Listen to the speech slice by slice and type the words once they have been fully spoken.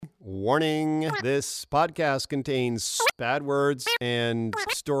Warning, this podcast contains bad words and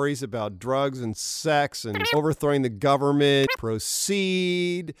stories about drugs and sex and overthrowing the government.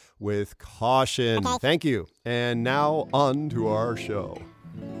 Proceed with caution. Thank you. And now on to our show.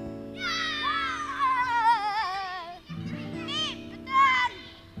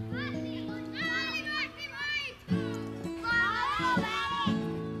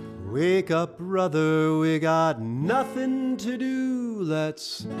 Wake up, brother, we got nothing to do.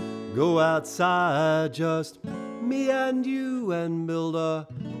 Let's go outside, just me and you, and build a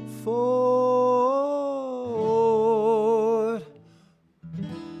fort.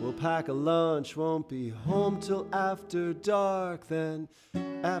 We'll pack a lunch, won't be home till after dark. Then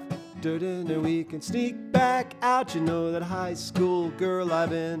after dinner we can sneak back out. You know that high school girl I've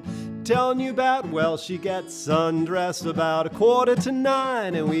been telling you about? Well, she gets undressed about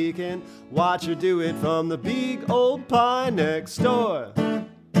 8:45, and we can watch her do it from the big old pine next door.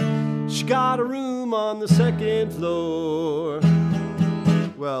 She got a room on the second floor.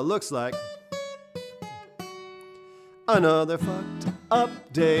 Well, looks like another fucked up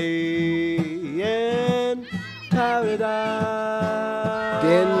day in paradise.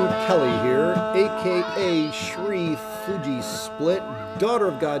 Dan Kelly here, a.k.a. Shri Fuji Split, daughter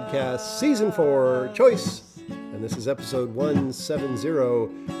of Godcast, Season 4, Choice. And this is episode 170,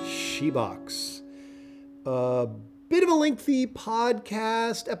 She-Box. A bit of a lengthy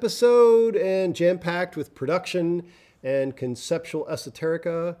podcast episode and jam-packed with production and conceptual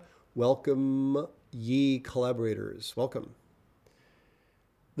esoterica. Welcome, ye collaborators. Welcome.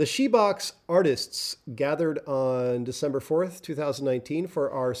 The She-Box artists gathered on December 4th, 2019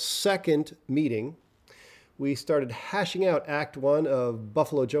 for our second meeting. We started hashing out Act 1 of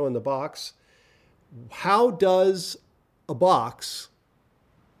Buffalo Joe and the Box. How does a box,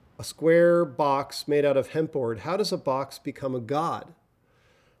 a square box made out of hemp board, how does a box become a god?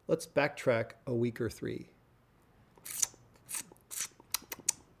 Let's backtrack a week or three.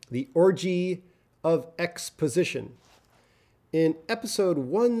 The orgy of Exposition. In episode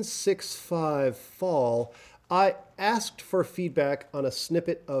 165, Fall, I asked for feedback on a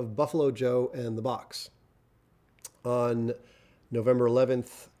snippet of Buffalo Joe and the Box. On November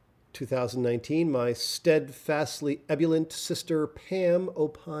 11th, 2019, my steadfastly ebullient sister Pam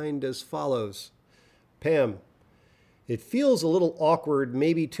opined as follows. Pam, it feels a little awkward,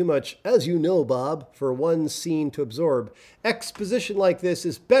 maybe too much, as you know, Bob, for one scene to absorb. Exposition like this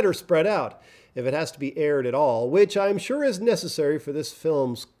is better spread out, if it has to be aired at all, which I'm sure is necessary for this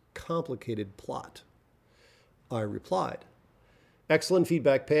film's complicated plot. I replied, excellent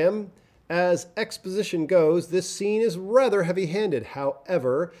feedback, Pam. As exposition goes, this scene is rather heavy-handed.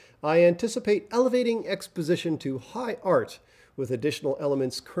 However, I anticipate elevating exposition to high art with additional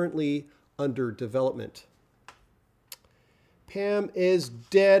elements currently under development. Pam is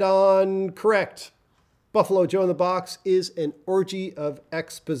dead on correct. Buffalo Joe in the Box is an orgy of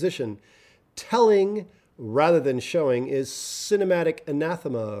exposition. Telling rather than showing is cinematic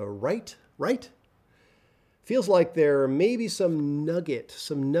anathema, right? Right? Feels like there may be some nugget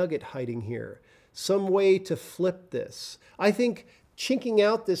hiding here. Some way to flip this. I think chinking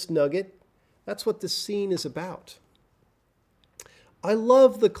out this nugget, that's what this scene is about. I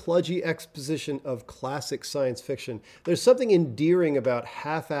love the kludgy exposition of classic science fiction. There's something endearing about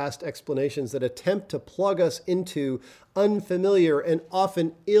half-assed explanations that attempt to plug us into unfamiliar and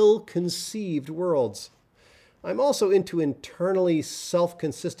often ill-conceived worlds. I'm also into internally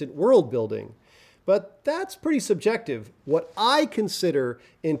self-consistent world building, but that's pretty subjective. What I consider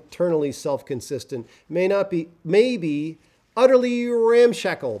internally self-consistent may be utterly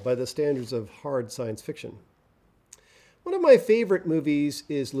ramshackle by the standards of hard science fiction. One of my favorite movies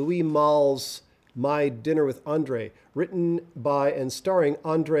is Louis Malle's My Dinner with Andre, written by and starring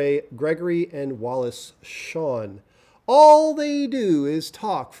Andre Gregory and Wallace Shawn. All they do is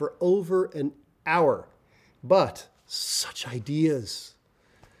talk for over an hour, but such ideas.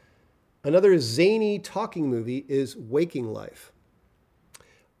 Another zany talking movie is Waking Life.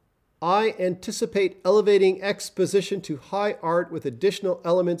 I anticipate elevating exposition to high art with additional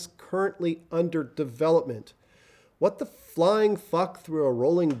elements currently under development. What the flying fuck through a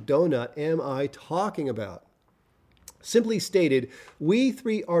rolling donut am I talking about? Simply stated, we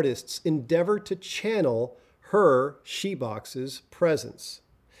three artists endeavor to channel her, She-Box's, presence.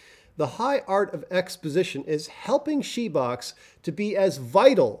 The high art of exposition is helping She-Box to be as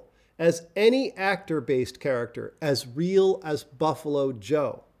vital as any actor-based character, as real as Buffalo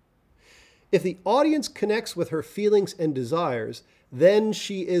Joe. If the audience connects with her feelings and desires, then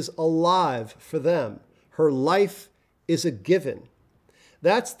she is alive for them. Her life is a given.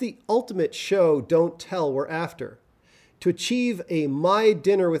 That's the ultimate show, don't tell we're after. to achieve a My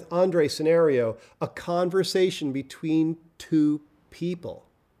Dinner with Andre scenario, a conversation between two people.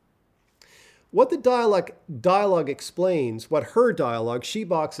 What the dialogue explains, what her dialogue,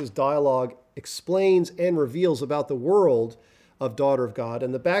 Shebox's dialogue, explains and reveals about the world of Daughter of God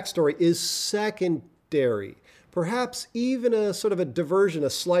and the backstory is secondary, perhaps even a sort of a diversion, a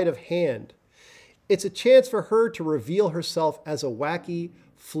sleight of hand. It's a chance for her to reveal herself as a wacky,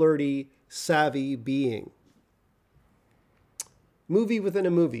 flirty, savvy being. Movie within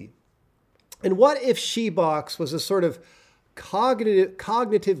a movie. And what if Shebox was a sort of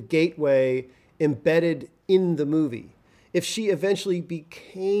cognitive gateway embedded in the movie? If she eventually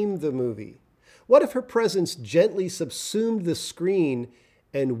became the movie? What if her presence gently subsumed the screen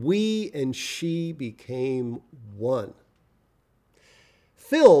and we and she became one?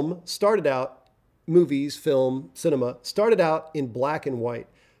 Cinema started out in black and white,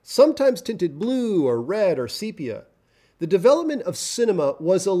 sometimes tinted blue or red or sepia. The development of cinema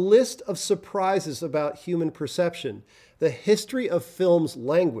was a list of surprises about human perception. The history of film's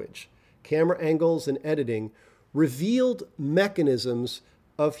language, camera angles, and editing revealed mechanisms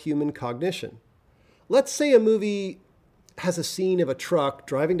of human cognition. Let's say a movie has a scene of a truck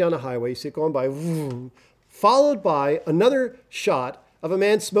driving down a highway, you see it going by, followed by another shot of a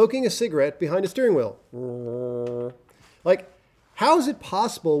man smoking a cigarette behind a steering wheel. Like, how is it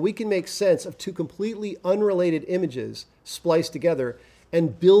possible we can make sense of two completely unrelated images spliced together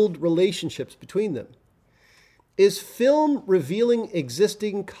and build relationships between them? Is film revealing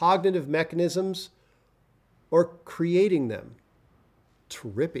existing cognitive mechanisms or creating them?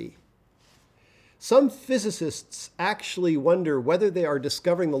 Trippy. Some physicists actually wonder whether they are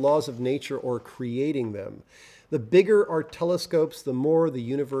discovering the laws of nature or creating them. The bigger our telescopes, the more the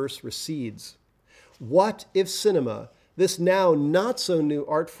universe recedes. What if cinema, this now not so new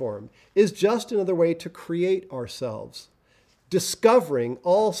art form, is just another way to create ourselves, discovering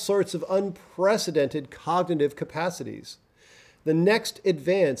all sorts of unprecedented cognitive capacities? The next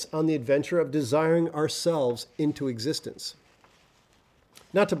advance on the adventure of desiring ourselves into existence.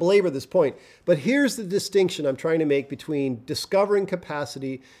 Not to belabor this point, but here's the distinction I'm trying to make between discovering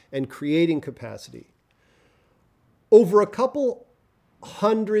capacity and creating capacity. Over a couple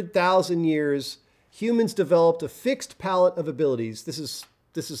 100,000 years, humans developed a fixed palette of abilities. This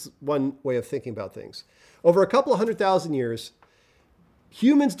is one way of thinking about things. Over a couple of 100,000 years,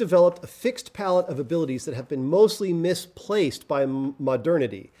 humans developed a fixed palette of abilities that have been mostly misplaced by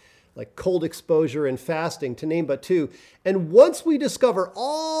modernity, like cold exposure and fasting, to name but two. And once we discover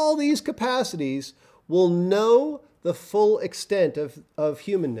all these capacities, we'll know the full extent of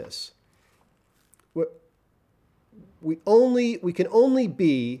humanness. We can only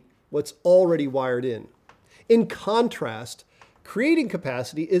be what's already wired in. In contrast, creating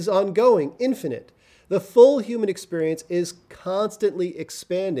capacity is ongoing, infinite. The full human experience is constantly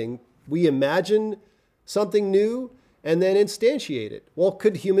expanding. We imagine something new and then instantiate it. Well,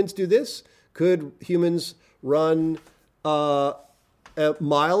 could humans do this? Could humans run a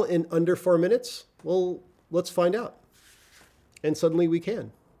mile in under 4 minutes? Well, let's find out. And suddenly we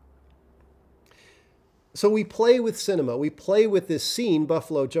can. So we play with cinema. We play with this scene,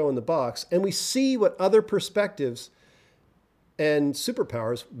 Buffalo Joe in the Box, and we see what other perspectives and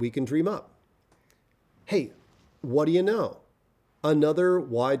superpowers we can dream up. Hey, what do you know? Another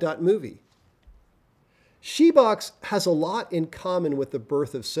Y. movie. Shebox has a lot in common with the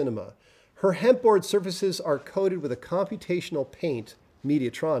birth of cinema. Her hempboard surfaces are coated with a computational paint,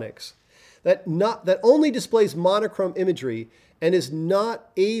 Mediatronics, that only displays monochrome imagery and is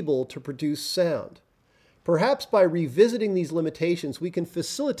not able to produce sound. Perhaps by revisiting these limitations, we can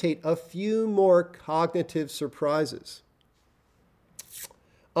facilitate a few more cognitive surprises.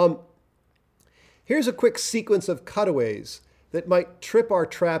 Here's a quick sequence of cutaways that might trip our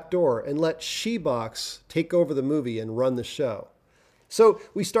trapdoor and let Shebox take over the movie and run the show. So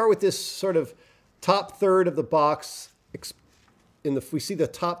we start with this sort of top third of the box. We see the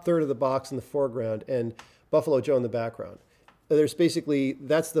top third of the box in the foreground and Buffalo Joe in the background. There's basically,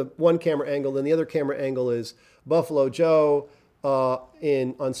 that's the one camera angle. Then the other camera angle is Buffalo Joe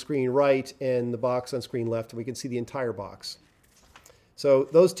on screen right and the box on screen left. And we can see the entire box. So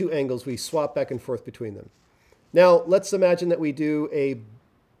those two angles, we swap back and forth between them. Now, let's imagine that we do a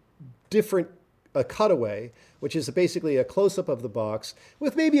cutaway, which is basically a close-up of the box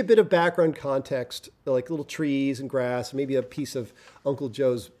with maybe a bit of background context, like little trees and grass, maybe a piece of Uncle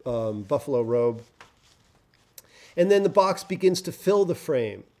Joe's buffalo robe. And then the box begins to fill the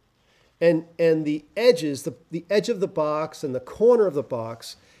frame. And the edges, the edge of the box and the corner of the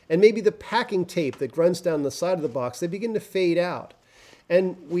box, and maybe the packing tape that runs down the side of the box, they begin to fade out.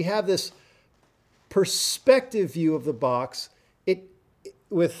 And we have this perspective view of the box,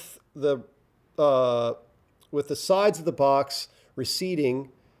 with the sides of the box receding,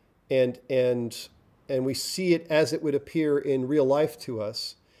 and we see it as it would appear in real life to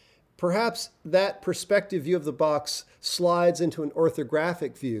us. Perhaps that perspective view of the box slides into an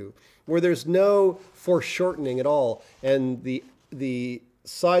orthographic view where there's no foreshortening at all, and the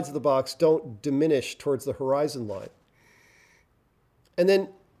sides of the box don't diminish towards the horizon line. And then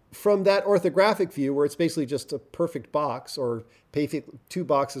from that orthographic view, where it's basically just a perfect box, or two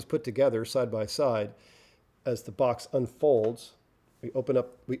boxes put together side by side, as the box unfolds, we open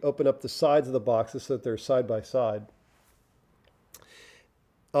up the sides of the boxes so that they're side by side.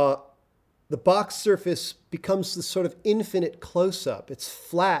 The box surface becomes this sort of infinite close-up. It's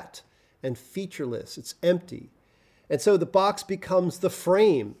flat and featureless. It's empty. And so the box becomes the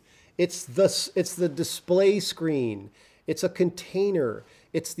frame. It's the display screen. It's a container.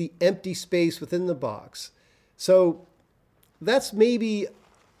 It's the empty space within the box. So that's maybe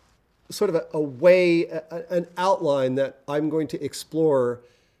sort of a way, an outline that I'm going to explore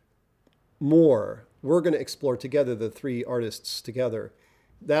more. We're going to explore together, the three artists together,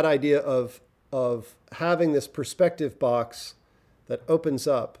 that idea of having this perspective box that opens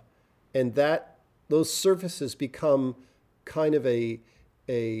up, and that those surfaces become kind of a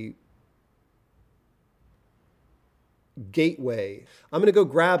gateway. I'm going to go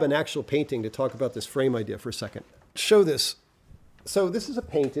grab an actual painting to talk about this frame idea for a second. Show this. So this is a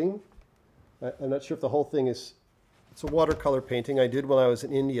painting. I'm not sure if the whole thing is, it's a watercolor painting I did when I was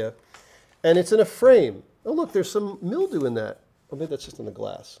in India. And it's in a frame. Oh, look, there's some mildew in that. Oh, maybe that's just in the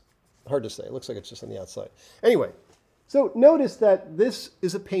glass. Hard to say. It looks like it's just on the outside. Anyway, so notice that this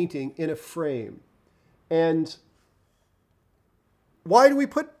is a painting in a frame. And why do we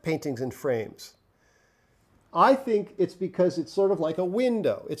put paintings in frames? I think it's because it's sort of like a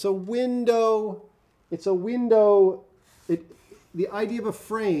window. It's a window. The idea of a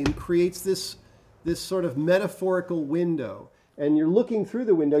frame creates this sort of metaphorical window. And you're looking through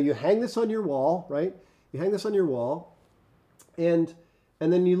the window. You hang this on your wall, right? You hang this on your wall. And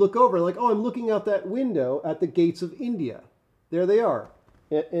then you look over like, oh, I'm looking out that window at the gates of India. There they are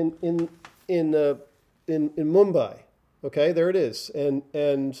in Mumbai. Okay, there it is. And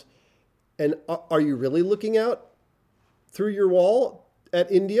are you really looking out through your wall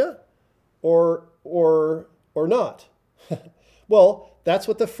at India, or not? Well, that's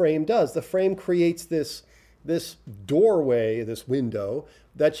what the frame does. The frame creates this doorway, this window,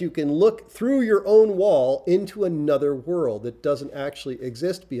 that you can look through your own wall into another world that doesn't actually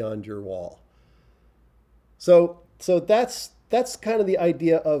exist beyond your wall. So that's kind of the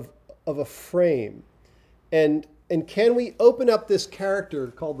idea of a frame. And can we open up this character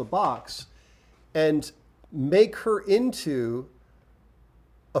called the box and make her into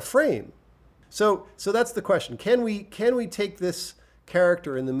a frame? So that's the question. Can we take this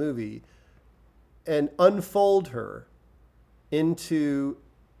character in the movie and unfold her into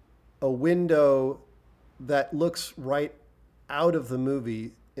a window that looks right out of the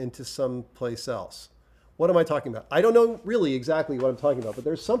movie into some place else? What am I talking about? I don't know really exactly what I'm talking about, but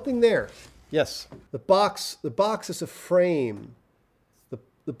there's something there. Yes, the box is a frame.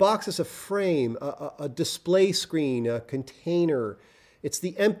 The box is a frame, a display screen, a container. It's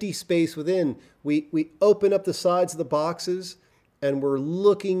the empty space within. We open up the sides of the boxes, and we're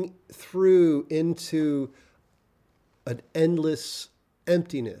looking through into an endless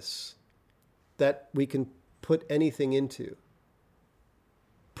emptiness that we can put anything into,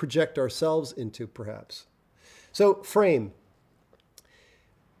 project ourselves into, perhaps. So, frame.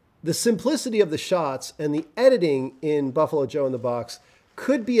 The simplicity of the shots and the editing in Buffalo Joe in the Box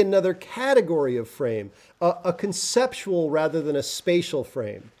could be another category of frame, a conceptual rather than a spatial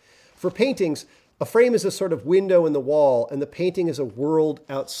frame. For paintings, a frame is a sort of window in the wall, and the painting is a world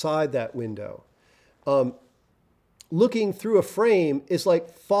outside that window. Looking through a frame is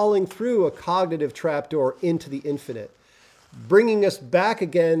like falling through a cognitive trapdoor into the infinite, bringing us back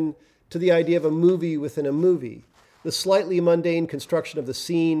again to the idea of a movie within a movie. The slightly mundane construction of the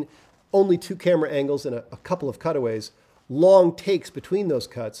scene, only 2 camera angles and a couple of cutaways, long takes between those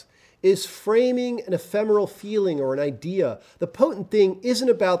cuts, is framing an ephemeral feeling or an idea. The potent thing isn't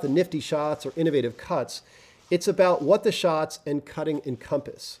about the nifty shots or innovative cuts. It's about what the shots and cutting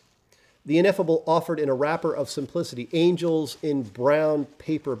encompass. The ineffable offered in a wrapper of simplicity, angels in brown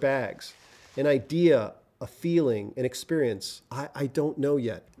paper bags, an idea, a feeling, an experience. I don't know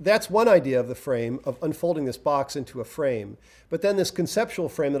yet. That's one idea of the frame, of unfolding this box into a frame. But then this conceptual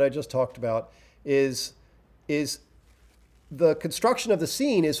frame that I just talked about is the construction of the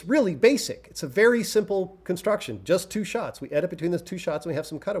scene is really basic. It's a very simple construction, just 2 shots. We edit between those 2 shots and we have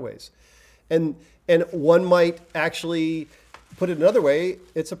some cutaways. And one might actually put it another way.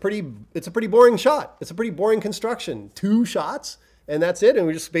 It's a pretty boring shot. It's a pretty boring construction. 2 shots and that's it. And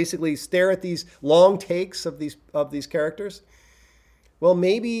we just basically stare at these long takes of these characters. Well,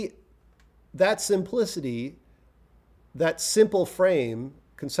 maybe that simplicity, that simple frame,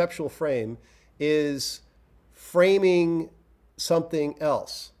 conceptual frame, is framing something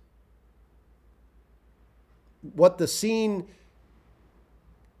else. What that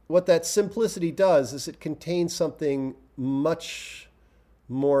simplicity does is it contains something much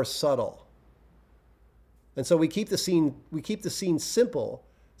more subtle. And so we keep the scene simple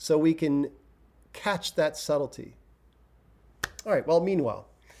so we can catch that subtlety. All right, well, meanwhile,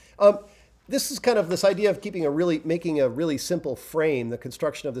 this is kind of this idea of making a really simple frame, the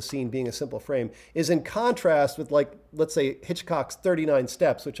construction of the scene being a simple frame, is in contrast with, like, let's say Hitchcock's 39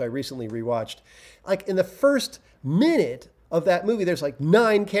 Steps, which I recently rewatched. Like, in the first minute of that movie, there's like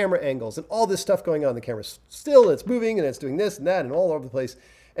 9 camera angles and all this stuff going on. The camera's still, and it's moving, and it's doing this and that and all over the place.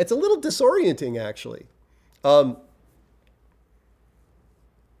 It's a little disorienting, actually.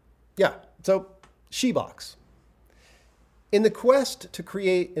 Yeah, so She-Box. In the quest to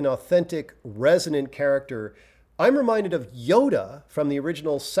create an authentic, resonant character, I'm reminded of Yoda from the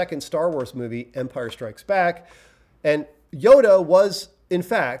original second Star Wars movie, Empire Strikes Back. And Yoda was, in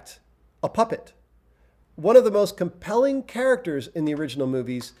fact, a puppet. One of the most compelling characters in the original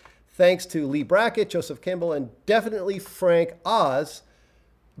movies, thanks to Lee Brackett, Joseph Campbell, and definitely Frank Oz.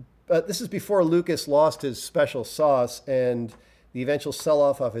 This is before Lucas lost his special sauce and the eventual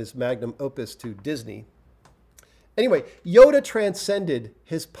sell-off of his magnum opus to Disney. Anyway, Yoda transcended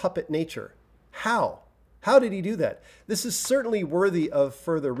his puppet nature. How? How did he do that? This is certainly worthy of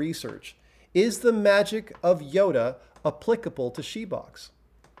further research. Is the magic of Yoda applicable to She-Box?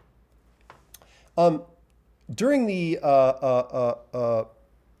 During the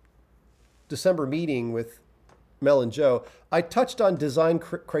December meeting with Mel and Joe, I touched on design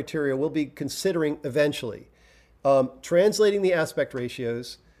criteria we'll be considering eventually. Translating the aspect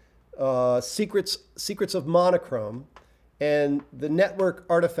ratios, secrets of monochrome, and the network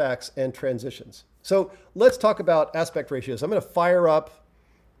artifacts and transitions. So let's talk about aspect ratios. I'm going to fire up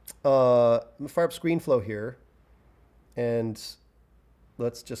ScreenFlow here, and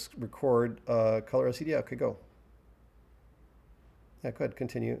let's just record color LCD. Okay, go. Yeah, go ahead,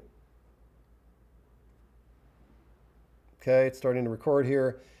 continue. Okay, it's starting to record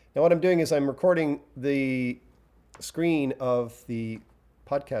here. Now what I'm doing is I'm recording the screen of the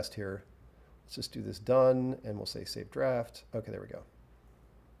podcast here. Let's just do this done, and we'll say save draft. Okay, there we go.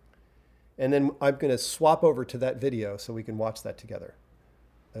 And then I'm going to swap over to that video so we can watch that together.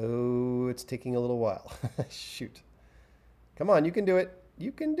 Oh, it's taking a little while. Shoot. Come on, you can do it.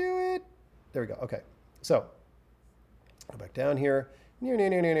 You can do it. There we go. Okay, so go back down here. Where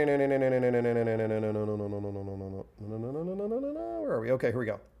are we? Okay, here we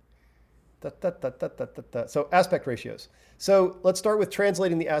go. So aspect ratios. So let's start with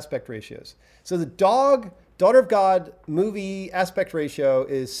translating the aspect ratios. So the Daughter of God movie aspect ratio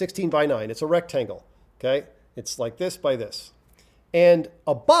is 16:9. It's a rectangle. Okay, it's like this by this. And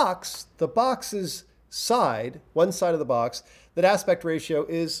a box, the box's side, one side of the box, that aspect ratio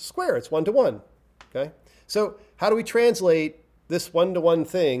is square. It's 1:1. Okay, so how do we translate this 1:1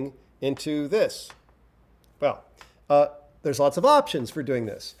 thing into this? Well, there's lots of options for doing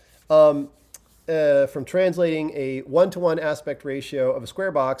this. From translating a 1:1 aspect ratio of a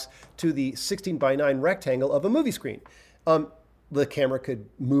square box to the 16:9 rectangle of a movie screen. The camera could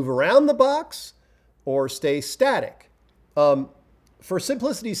move around the box or stay static. For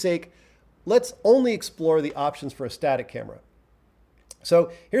simplicity's sake, let's only explore the options for a static camera. So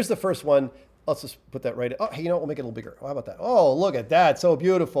here's the first one. Let's just put that right. Oh, hey, you know what? We'll make it a little bigger. How about that? Oh, look at that. So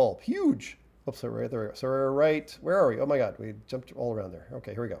beautiful. Huge. Oops, sorry, there we go. So we're right. Where are we? Oh my God, we jumped all around there.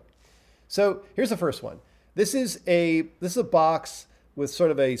 Okay, here we go. So here's the first one. This is a box with sort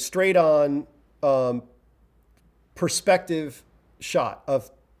of a straight on perspective shot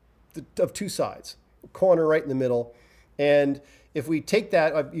of two sides, corner right in the middle. And if we take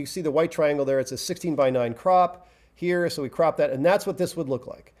that, you see the white triangle there, it's a 16:9 crop here. So we crop that, and that's what this would look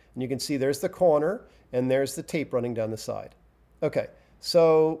like. And you can see there's the corner and there's the tape running down the side. Okay,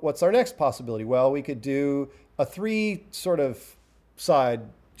 so what's our next possibility? Well, we could do a 3 sort of side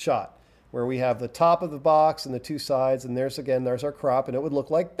shot where we have the top of the box and the 2 sides, and there's our crop, and it would look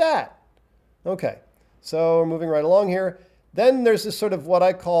like that. Okay, so we're moving right along here. Then there's this sort of what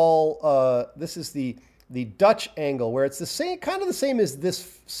I call, this is the Dutch angle, where it's the same, kind of the same as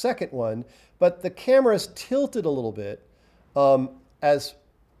this second one, but the camera is tilted a little bit as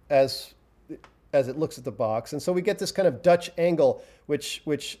as it looks at the box. And so we get this kind of Dutch angle,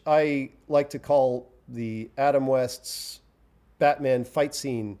 which I like to call the Adam West's Batman fight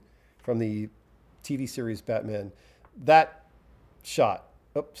scene from the TV series Batman. That shot.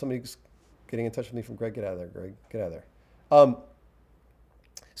 Oh, somebody's getting in touch with me from Greg. Get out of there, Greg. Get out of there.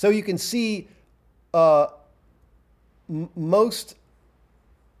 So you can see most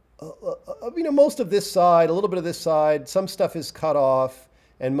of this side, a little bit of this side, some stuff is cut off,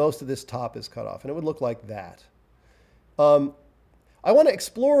 and most of this top is cut off. And it would look like that. I want to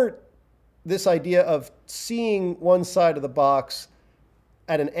explore this idea of seeing one side of the box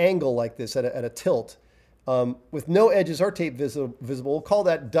at an angle like this, at a tilt, with no edges or tape visible. We'll call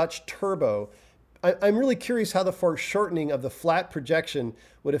that Dutch turbo. I'm really curious how the foreshortening of the flat projection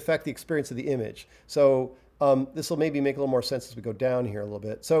would affect the experience of the image. So this will maybe make a little more sense as we go down here a little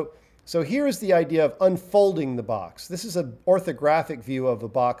bit. So here's the idea of unfolding the box. This is an orthographic view of the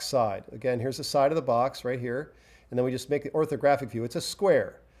box side. Again, here's the side of the box right here. And then we just make the orthographic view. It's a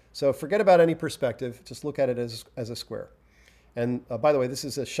square. So forget about any perspective. Just look at it as a square. And by the way, this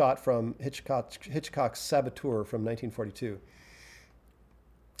is a shot from Hitchcock's Saboteur from 1942.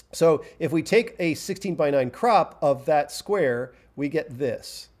 So if we take a 16:9 crop of that square, we get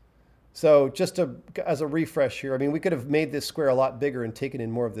this. So just as a refresh here, I mean, we could have made this square a lot bigger and taken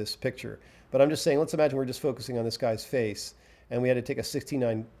in more of this picture. But I'm just saying, let's imagine we're just focusing on this guy's face, and we had to take a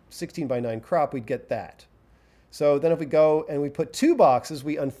 16:9 crop, we'd get that. So then if we go and we put two boxes,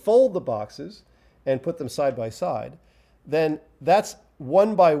 we unfold the boxes and put them side by side, then that's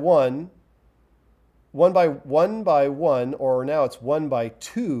one by one, or now it's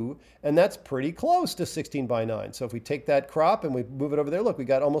 1:2, and that's pretty close to 16:9. So if we take that crop and we move it over there, look, we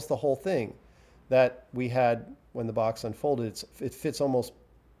got almost the whole thing that we had when the box unfolded.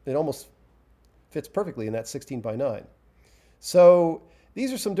 It almost fits perfectly in that 16:9. So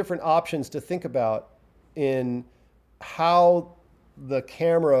these are some different options to think about in how the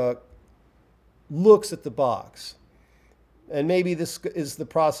camera looks at the box. And maybe this is the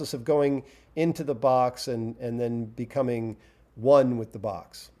process of going into the box and then becoming one with the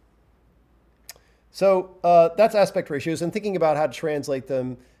box. So that's aspect ratios and thinking about how to translate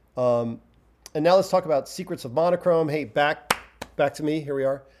them. And now let's talk about secrets of monochrome. Hey, back to me. Here we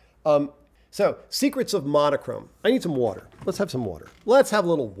are. So secrets of monochrome. I need some water. Let's have some water. Let's have a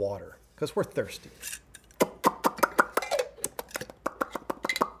little water because we're thirsty.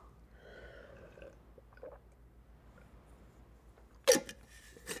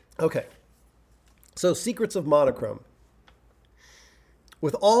 Okay. So secrets of monochrome.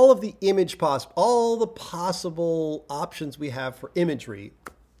 With all of the all the possible options we have for imagery,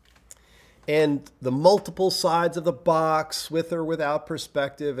 and the multiple sides of the box with or without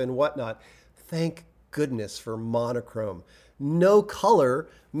perspective and whatnot, thank goodness for monochrome. No color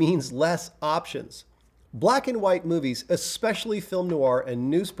means less options. Black and white movies, especially film noir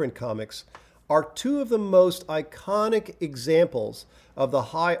and newsprint comics, are two of the most iconic examples of the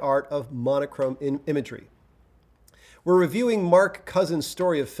high art of monochrome imagery. We're reviewing Mark Cousin's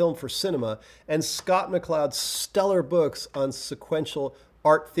Story of Film for Cinema and Scott McCloud's stellar books on sequential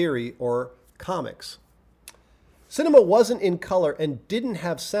art theory or comics. Cinema wasn't in color and didn't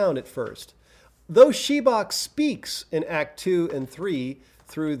have sound at first. Though Shebach speaks in Act 2 and 3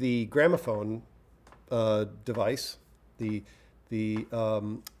 through the gramophone device, the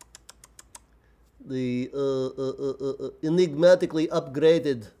enigmatically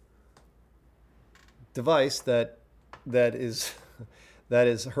upgraded device that is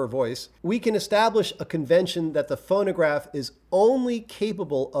her voice, we can establish a convention that the phonograph is only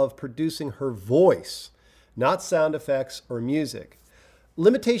capable of producing her voice, not sound effects or music.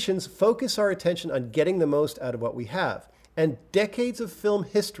 Limitations focus our attention on getting the most out of what we have, and decades of film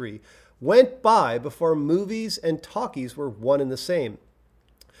history went by before movies and talkies were one and the same.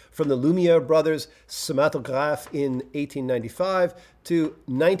 From the Lumiere brothers' cinematograph in 1895 to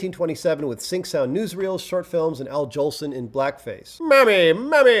 1927 with sync sound newsreels, short films, and Al Jolson in blackface. Mammy,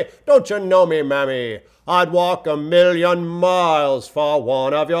 don't you know me, Mammy? I'd walk 1,000,000 miles for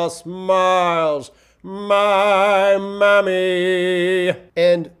one of your smiles, my Mammy.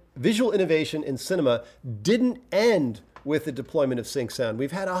 And visual innovation in cinema didn't end with the deployment of sync sound.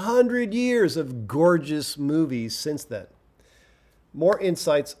 We've had 100 years of gorgeous movies since then. More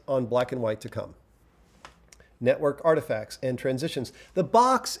insights on black and white to come. Network artifacts and transitions. The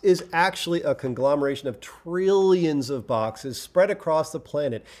box is actually a conglomeration of trillions of boxes spread across the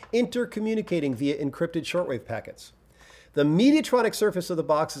planet, intercommunicating via encrypted shortwave packets. The mediatronic surface of the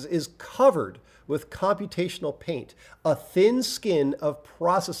boxes is covered with computational paint, a thin skin of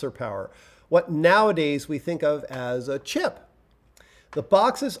processor power, what nowadays we think of as a chip. The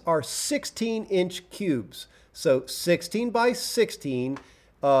boxes are 16-inch cubes. So 16 by 16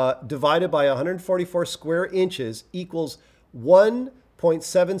 divided by 144 square inches equals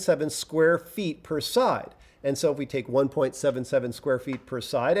 1.77 square feet per side. And so if we take 1.77 square feet per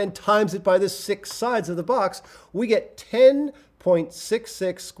side and times it by the 6 sides of the box, we get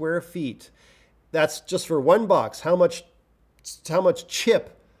 10.66 square feet. That's just for one box. How much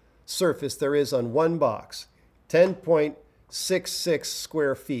chip surface there is on one box. 10.66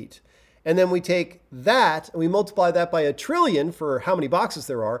 square feet. And then we take that and we multiply that by 1 trillion for how many boxes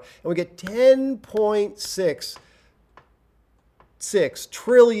there are, and we get 10.66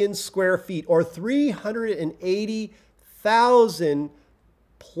 trillion square feet, or 380,000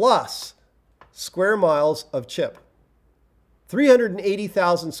 plus square miles of chip.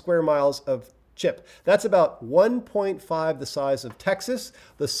 380,000 square miles of chip. That's about 1.5 the size of Texas,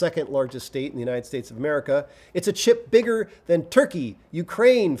 the second largest state in the United States of America. It's a chip bigger than Turkey,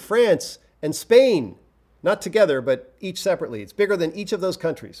 Ukraine, France, and Spain. Not together, but each separately. It's bigger than each of those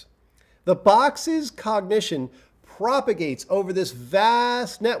countries. The box's cognition propagates over this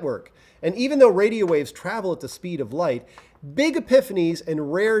vast network. And even though radio waves travel at the speed of light, big epiphanies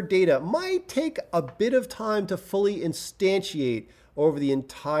and rare data might take a bit of time to fully instantiate over the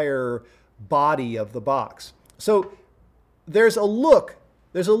entire body of the box. So there's a look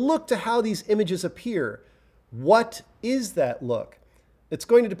to how these images appear. What is that look? It's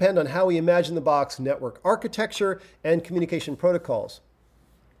going to depend on how we imagine the box network architecture and communication protocols.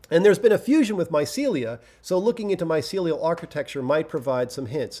 And there's been a fusion with mycelia, so looking into mycelial architecture might provide some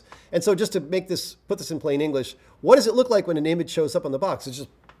hints. And so just to put this in plain English, what does it look like when an image shows up on the box? Does it just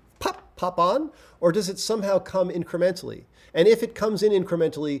pop on? Or does it somehow come incrementally? And if it comes in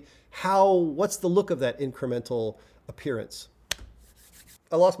incrementally, what's the look of that incremental appearance?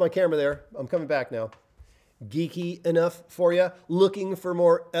 I lost my camera there. I'm coming back now. Geeky enough for you? Looking for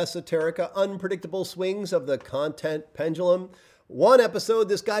more esoterica, unpredictable swings of the content pendulum? One episode,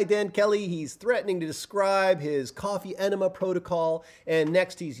 this guy Dan Kelly, he's threatening to describe his coffee enema protocol, and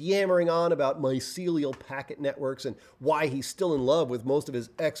next he's yammering on about mycelial packet networks and why he's still in love with most of his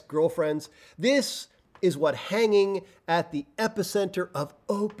ex-girlfriends. This is what hanging at the epicenter of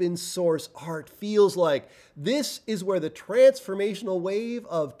open source art feels like. This is where the transformational wave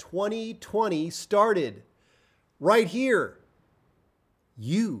of 2020 started. Right here.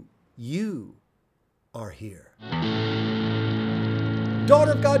 You are here.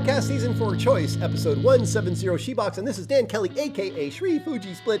 Daughter of Godcast Season 4 Choice, Episode 170 Shebox, and this is Dan Kelly, aka Shri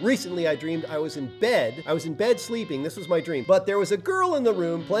Fuji Split. Recently I dreamed I was in bed. sleeping, this was my dream, but there was a girl in the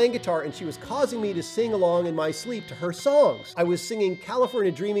room playing guitar and she was causing me to sing along in my sleep to her songs. I was singing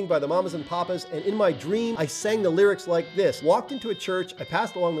California Dreaming by the Mamas and Papas, and in my dream I sang the lyrics like this. Walked into a church, I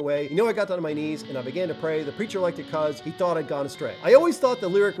passed along the way, I got down on my knees and I began to pray. The preacher liked it cause he thought I'd gone astray. I always thought the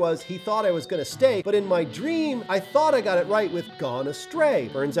lyric was he thought I was gonna stay, but in my dream I thought I got it right with gone astray.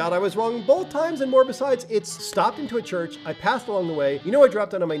 Turns out I was wrong both times and more besides. It's stopped into a church, I passed along the way, I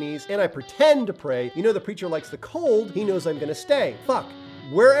dropped down on my knees, and I pretend to pray. The preacher likes the cold, he knows I'm gonna stay. Fuck.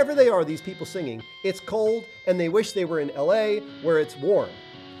 Wherever they are, these people singing, it's cold, and they wish they were in LA, where it's warm.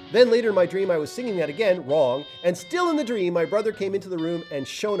 Then later in my dream, I was singing that again, wrong, and still in the dream, my brother came into the room and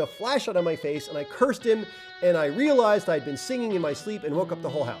shone a flashlight on my face, and I cursed him, and I realized I'd been singing in my sleep and woke up the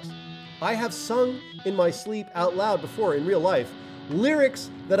whole house. I have sung in my sleep out loud before in real life,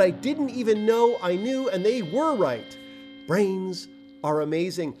 lyrics that I didn't even know I knew, and they were right. Brains are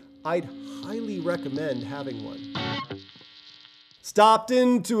amazing. I'd highly recommend having one. Stopped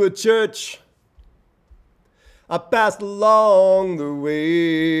into a church. I passed along the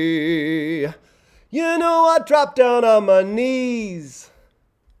way. I dropped down on my knees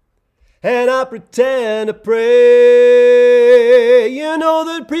and I pretend to pray.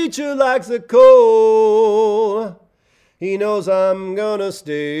 The preacher likes the cold. He knows I'm gonna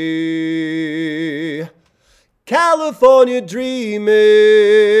stay. California dreaming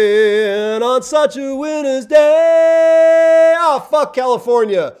on such a winter's day. Oh, fuck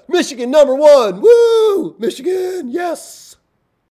California. Michigan #1. Woo! Michigan, yes.